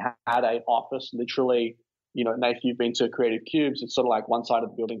actually had an office literally, if you've been to Creative Cubes, it's sort of like one side of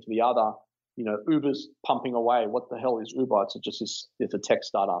the building to the other. Uber's pumping away. What the hell is Uber? It's a tech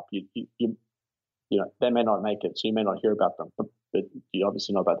startup. They may not make it, so you may not hear about them, but you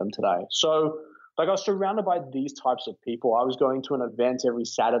obviously know about them today. So like I was surrounded by these types of people. I was going to an event every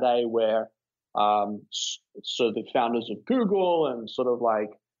Saturday where so the founders of Google and sort of like,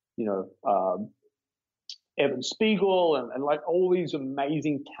 Evan Spiegel and like all these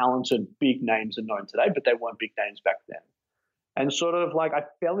amazing, talented, big names are known today, but they weren't big names back then. And sort of like I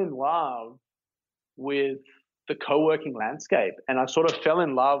fell in love with the co-working landscape, and I sort of fell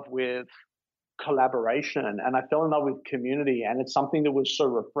in love with collaboration, and I fell in love with community. And it's something that was so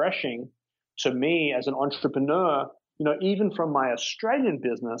refreshing to me as an entrepreneur, even from my Australian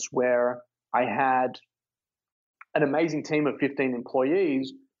business where I had an amazing team of 15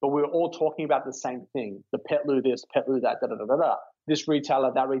 employees, but we were all talking about the same thing, the Pet Loo this, Pet Loo that, this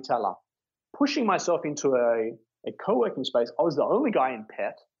retailer, that retailer. Pushing myself into a co-working space, I was the only guy in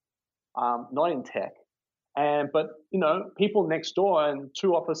pet, not in tech. But people next door and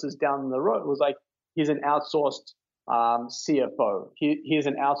 2 offices down the road was like, here's an outsourced CFO, here's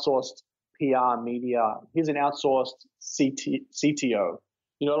an outsourced PR media, here's an outsourced CTO.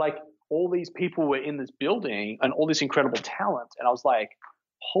 Like all these people were in this building and all this incredible talent. And I was like,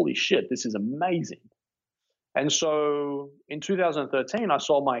 holy shit, this is amazing. And so in 2013, I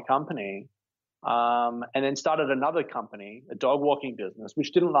sold my company and then started another company, a dog walking business,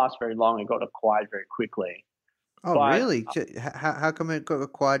 which didn't last very long. It got acquired very quickly. Oh, really? How come it got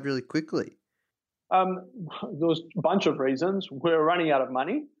acquired really quickly? There was a bunch of reasons. We were running out of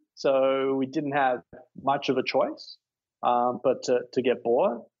money, so we didn't have much of a choice but to get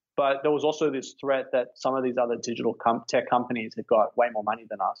bought. But there was also this threat that some of these other digital tech companies had got way more money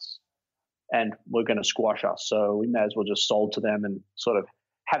than us and were going to squash us. So we may as well just sold to them and sort of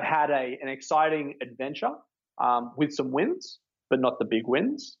have had an exciting adventure with some wins, but not the big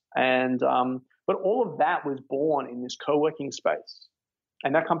wins. And but all of that was born in this co-working space.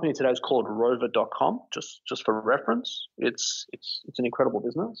 And that company today is called Rover.com, just for reference. It's an incredible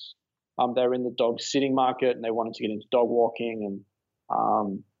business. They're in the dog sitting market and they wanted to get into dog walking,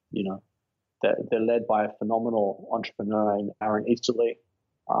 and they're led by a phenomenal entrepreneur named Aaron Easterly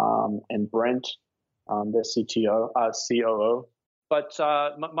and Brent, their COO. But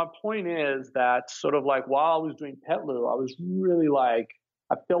my point is that sort of like while I was doing Pet Loo, I was really like,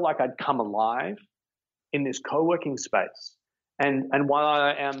 I felt like I'd come alive in this co-working space. And while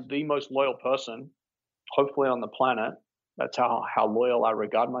I am the most loyal person, hopefully on the planet, that's how loyal I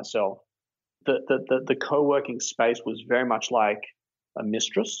regard myself, the co-working space was very much like a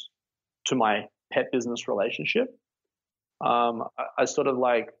mistress to my pet business relationship. I sort of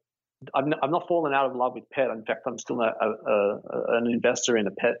like, I've not fallen out of love with pet. In fact, I'm still an investor in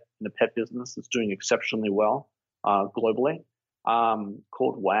the pet business that's doing exceptionally well globally,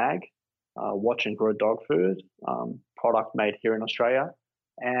 called WAG, Watch and Grow Dog Food, product made here in Australia.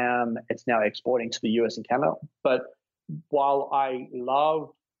 It's now exporting to the US and Canada. But while I love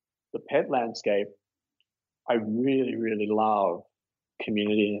the pet landscape, I really, really love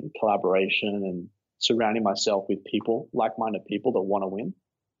community and collaboration and surrounding myself with people, like-minded people that want to win.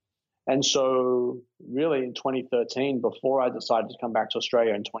 And so really in 2013, before I decided to come back to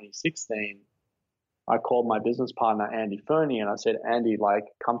Australia in 2016, I called my business partner, Andy Fernie, and I said, Andy, like,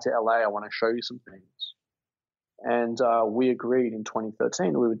 come to LA. I want to show you some things. And we agreed in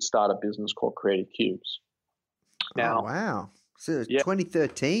 2013 we would start a business called Created Cubes. Now, oh, wow. So yeah.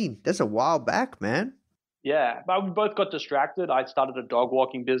 2013, that's a while back, man. Yeah, but we both got distracted. I started a dog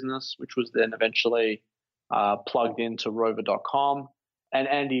walking business, which was then eventually plugged into rover.com. And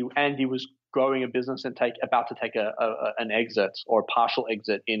Andy was growing a business and about to take an exit or a partial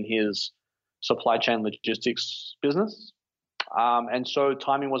exit in his supply chain logistics business. And so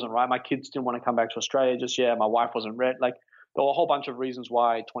timing wasn't right. My kids didn't want to come back to Australia just yet. My wife wasn't ready. Like, there were a whole bunch of reasons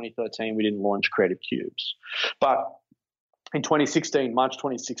why 2013 we didn't launch Creative Cubes. But in 2016, March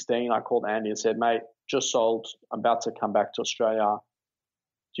 2016, I called Andy and said, mate, just sold. I'm about to come back to Australia.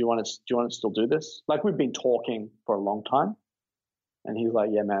 Do you want to still do this? Like, we've been talking for a long time. And he's like,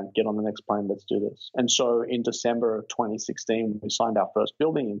 yeah, man, get on the next plane. Let's do this. And so in December of 2016, we signed our first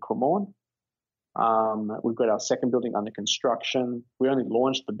building in Cremorne. We've got our second building under construction. We only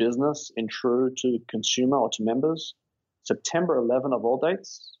launched the business in true to consumer or to members September 11 of all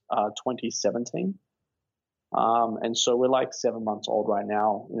dates, 2017. And so we're like 7 months old right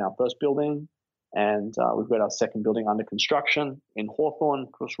now in our first building. And we've got our second building under construction in Hawthorne,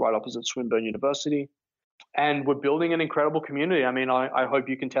 of course, right opposite Swinburne University. And we're building an incredible community. I mean, I hope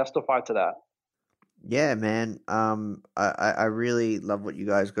you can testify to that. Yeah, man. I really love what you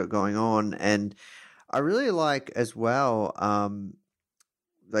guys got going on, and I really like as well,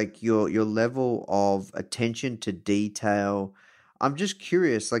 like your level of attention to detail. I'm just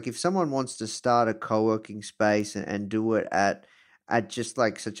curious, like if someone wants to start a co-working space and do it at just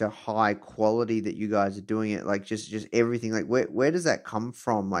like such a high quality that you guys are doing it, like just everything, like where does that come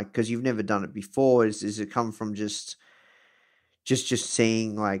from? Like, because you've never done it before, is it come from just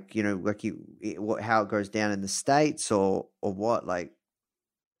seeing, like, you know, like how it goes down in the States or what? Like,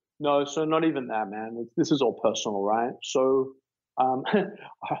 no, so not even that, man. This is all personal, right? So,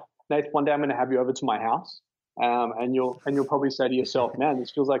 Nate, one day I'm going to have you over to my house, and you'll probably say to yourself, man,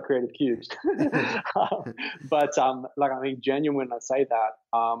 this feels like Creative Cubes. But like, I mean, genuine when I say that.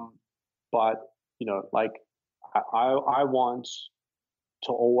 But you know, like, I want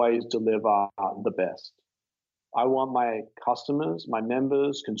to always deliver the best. I want my customers, my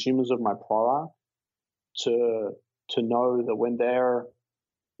members, consumers of my product to know that when they're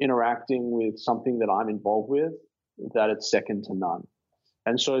interacting with something that I'm involved with, that it's second to none.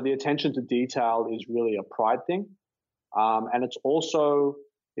 And so the attention to detail is really a pride thing. And it also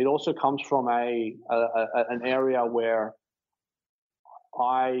comes from an area where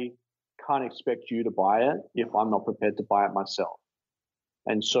I can't expect you to buy it if I'm not prepared to buy it myself.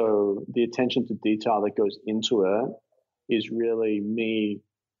 And so the attention to detail that goes into it is really me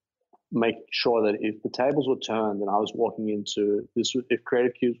making sure that if the tables were turned and I was walking into this, if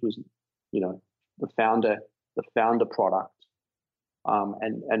Creative Cubes was, you know, the Foundr product,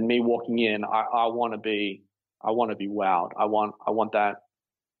 and me walking in, I want to be wowed. I want that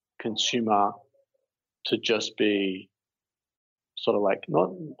consumer to just be sort of like,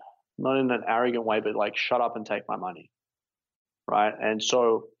 not in an arrogant way, but like, shut up and take my money. Right. And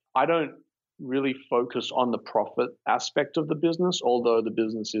so I don't really focus on the profit aspect of the business, although the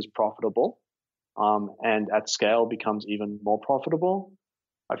business is profitable, and at scale becomes even more profitable.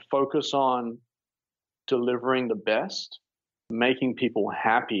 I focus on delivering the best, making people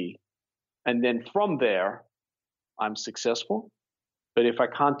happy, and then from there, I'm successful. But if I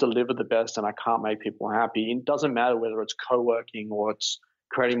can't deliver the best and I can't make people happy, it doesn't matter whether it's co-working or it's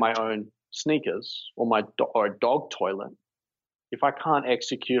creating my own sneakers or a dog toilet. If I can't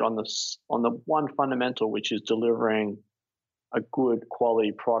execute on the one fundamental, which is delivering a good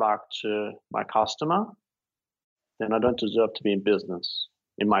quality product to my customer, then I don't deserve to be in business,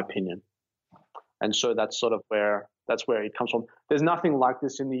 in my opinion. And so that's sort of where it comes from. There's nothing like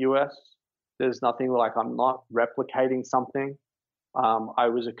this in the US. There's nothing like, I'm not replicating something. I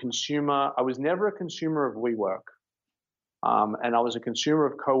was a consumer. I was never a consumer of WeWork. And I was a consumer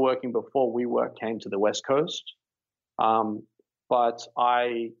of co-working before WeWork came to the West Coast. But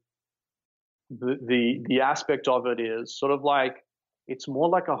the aspect of it is sort of like, it's more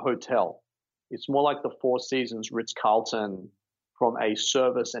like a hotel. It's more like the Four Seasons Ritz-Carlton from a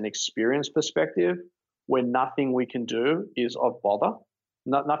service and experience perspective, where nothing we can do is of bother.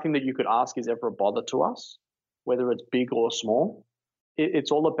 Nothing that you could ask is ever a bother to us, whether it's big or small.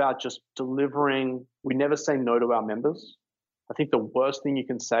 It's all about just delivering. We never say no to our members. I think the worst thing you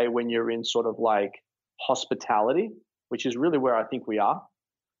can say when you're in sort of like hospitality, which is really where I think we are,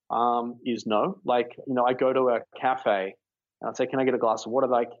 is no. Like, I go to a cafe and I'd say, can I get a glass of water?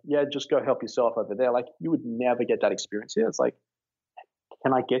 Like, yeah, just go help yourself over there. Like, you would never get that experience here. It's like,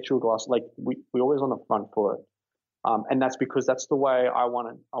 can I get you a glass? Like, we always on the front foot. And that's because that's the way I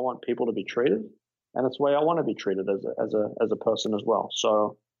want people to be treated. And that's the way I want to be treated as a person as well.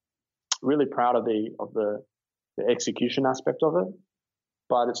 So really proud of the execution aspect of it,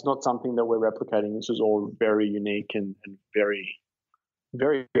 but it's not something that we're replicating. This is all very unique and very,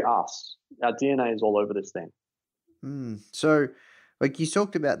 very us. Our DNA is all over this thing. So, like, you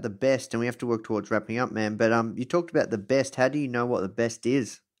talked about the best, and we have to work towards wrapping up, man. But you talked about the best. How do you know what the best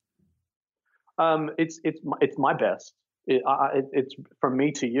is? It's my best. It's from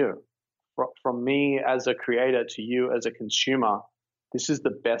me to you, from me as a creator to you as a consumer. This is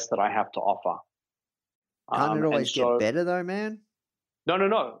the best that I have to offer. Can't it always get better though, man?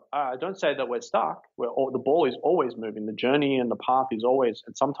 No. I don't say that we're stuck. The ball is always moving. The journey and the path is always.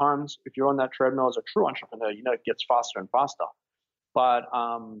 And sometimes, if you're on that treadmill as a true entrepreneur, it gets faster and faster. But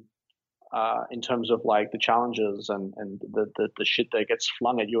in terms of like the challenges and the shit that gets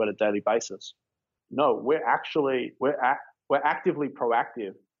flung at you at a daily basis, no, we're actively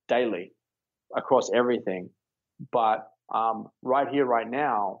proactive daily across everything. But right here, right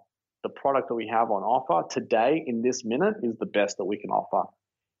now, the product that we have on offer today in this minute is the best that we can offer.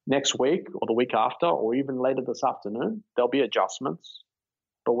 Next week or the week after, or even later this afternoon, there'll be adjustments.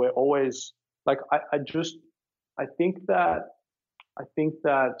 But we're always like, I think that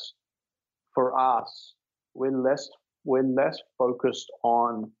for us, we're less focused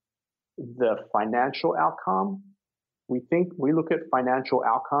on the financial outcome. We look at financial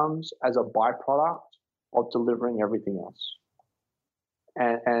outcomes as a byproduct of delivering everything else.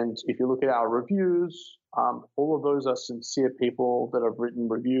 And if you look at our reviews, all of those are sincere people that have written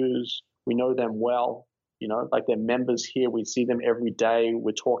reviews. We know them well, like they're members here. We see them every day.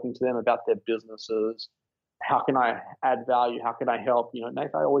 We're talking to them about their businesses. How can I add value? How can I help? Nate,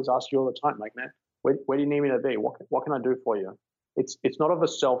 I always ask you all the time, like, man, where do you need me to be? What can I do for you? It's not of a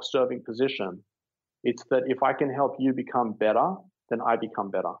self-serving position. It's that if I can help you become better, then I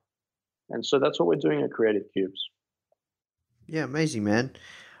become better. And so that's what we're doing at Creative Cubes. Yeah, amazing, man.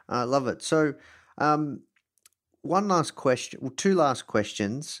 I love it. So, one last question, well, two last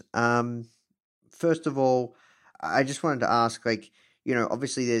questions. First of all, I just wanted to ask, like,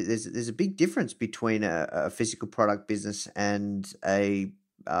 obviously there's a big difference between a physical product business and a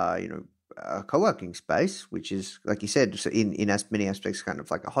co-working space, which is, like you said, in as many aspects, kind of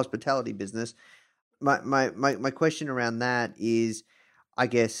like a hospitality business. My question around that is, I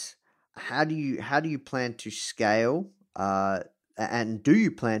guess, how do you plan to scale, and do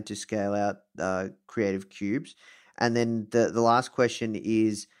you plan to scale out Creative Cubes? And then the last question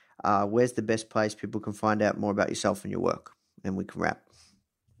is, where's the best place people can find out more about yourself and your work? And we can wrap.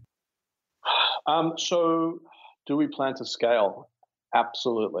 So do we plan to scale?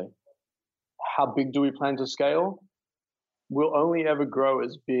 Absolutely. How big do we plan to scale? We'll only ever grow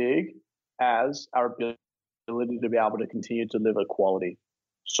as big as our ability to be able to continue to deliver quality.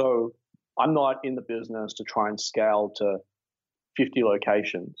 So I'm not in the business to try and scale to 50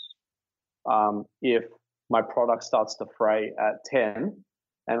 locations. If my product starts to fray at 10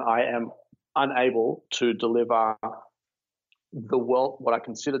 and I am unable to deliver what I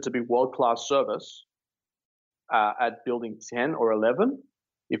consider to be world-class service at building 10 or 11,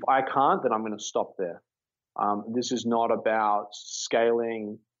 if I can't, then I'm going to stop there. This is not about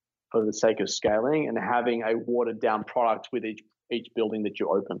scaling for the sake of scaling and having a watered-down product with each building that you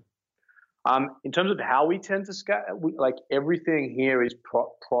open. In terms of how we tend to scale, like everything here is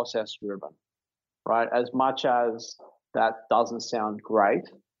process-driven, right? As much as that doesn't sound great,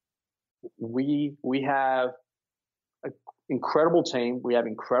 we have an incredible team. We have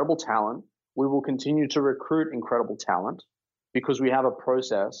incredible talent. We will continue to recruit incredible talent because we have a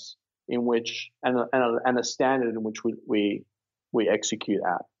process in which and a standard in which we execute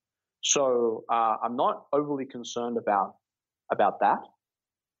at. So I'm not overly concerned about that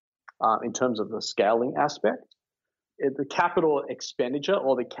in terms of the scaling aspect. The capital expenditure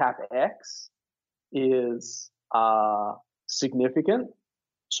or the CapEx is significant.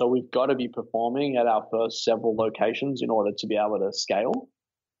 So we've got to be performing at our first several locations in order to be able to scale.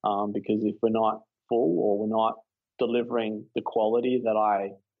 Because if we're not full or we're not delivering the quality that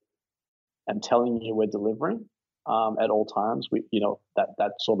I am telling you we're delivering at all times,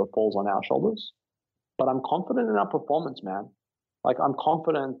 that sort of falls on our shoulders. But I'm confident in our performance, man. Like, I'm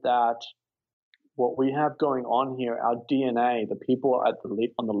confident that what we have going on here, our DNA, the people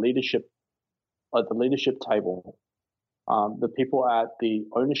on the leadership table, The people at the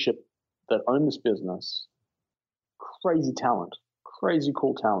ownership that own this business, crazy talent, crazy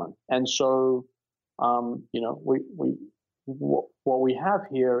cool talent. And so, what we have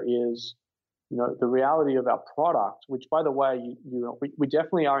here is, the reality of our product, which, by the way, we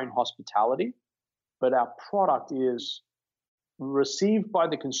definitely are in hospitality, but our product is received by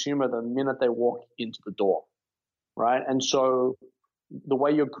the consumer the minute they walk into the door, right? And so the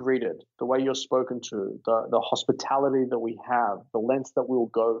way you're greeted, the way you're spoken to, the hospitality that we have, the lengths that we'll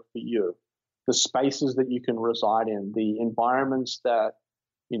go for you, the spaces that you can reside in, the environments that,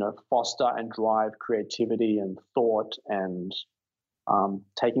 foster and drive creativity and thought and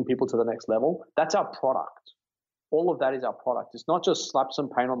taking people to the next level, that's our product. All of that is our product. It's not just slap some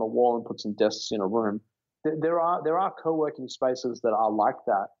paint on the wall and put some desks in a room. There are co-working spaces that are like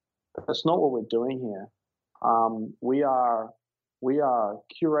that, but that's not what we're doing here. We are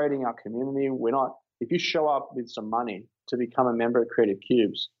curating our community. We're not. If you show up with some money to become a member of Creative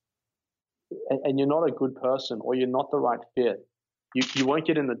Cubes, and you're not a good person or you're not the right fit, you won't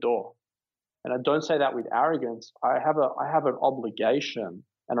get in the door. And I don't say that with arrogance. I have an obligation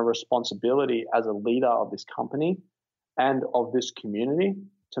and a responsibility as a leader of this company and of this community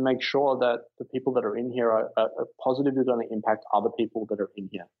to make sure that the people that are in here are positively going to impact other people that are in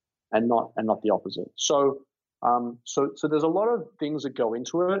here, and not the opposite. So there's a lot of things that go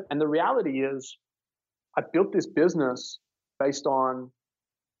into it. And the reality is, I built this business based on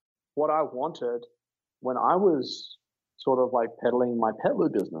what I wanted when I was sort of like peddling my Pet Loo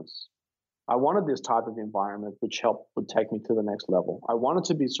business. I wanted this type of environment which would take me to the next level. I wanted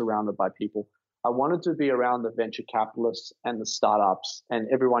to be surrounded by people. I wanted to be around the venture capitalists and the startups and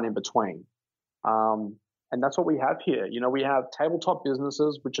everyone in between. And that's what we have here. We have tabletop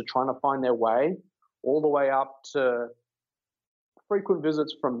businesses which are trying to find their way, all the way up to frequent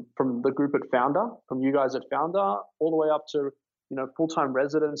visits from the group at Foundr, from you guys at Foundr, all the way up to, full-time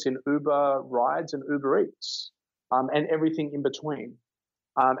residents in Uber rides and Uber Eats, and everything in between.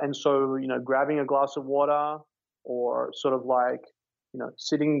 And so, grabbing a glass of water or sort of like,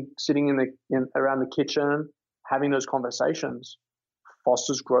 sitting around the kitchen, having those conversations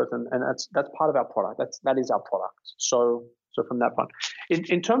fosters growth, and that's part of our product. That is our product. So from that point,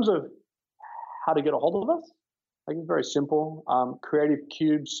 in terms of how to get a hold of us, I think it's very simple.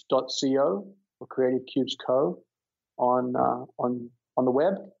 creativecubes.co or Creative Cubes Co. on the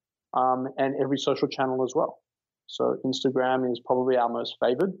web, and every social channel as well. So Instagram is probably our most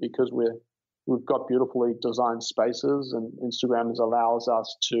favored because we've got beautifully designed spaces, and Instagram allows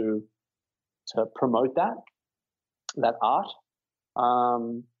us to promote that art.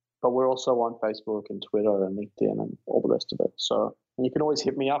 But we're also on Facebook and Twitter and LinkedIn and all the rest of it. So, and you can always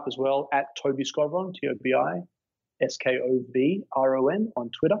hit me up as well at Tobi Skovron, TobiSkovron on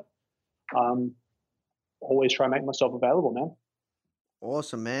Twitter. Always try and make myself available, man.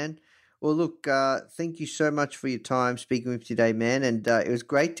 Awesome, man. Well, look, thank you so much for your time speaking with me today, man. And it was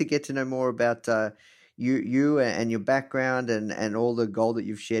great to get to know more about you and your background and all the gold that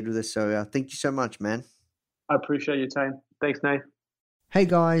you've shared with us. So thank you so much, man. I appreciate your time. Thanks, Nate. Hey,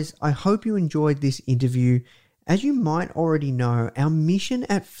 guys, I hope you enjoyed this interview. As you might already know, our mission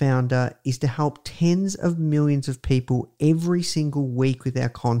at Foundr is to help tens of millions of people every single week with our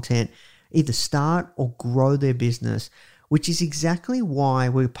content, either start or grow their business, which is exactly why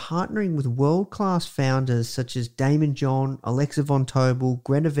we're partnering with world-class founders such as Damon John, Alexa Von Tobel,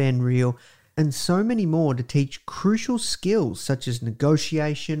 Greta Van Riel, and so many more to teach crucial skills such as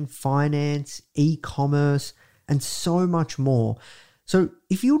negotiation, finance, e-commerce, and so much more. So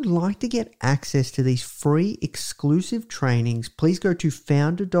if you'd like to get access to these free exclusive trainings, please go to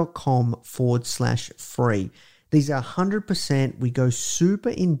foundr.com/free. These are 100%. We go super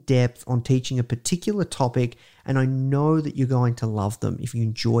in depth on teaching a particular topic, and I know that you're going to love them if you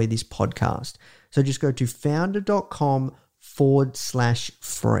enjoy this podcast. So just go to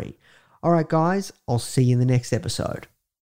foundr.com/free. All right, guys, I'll see you in the next episode.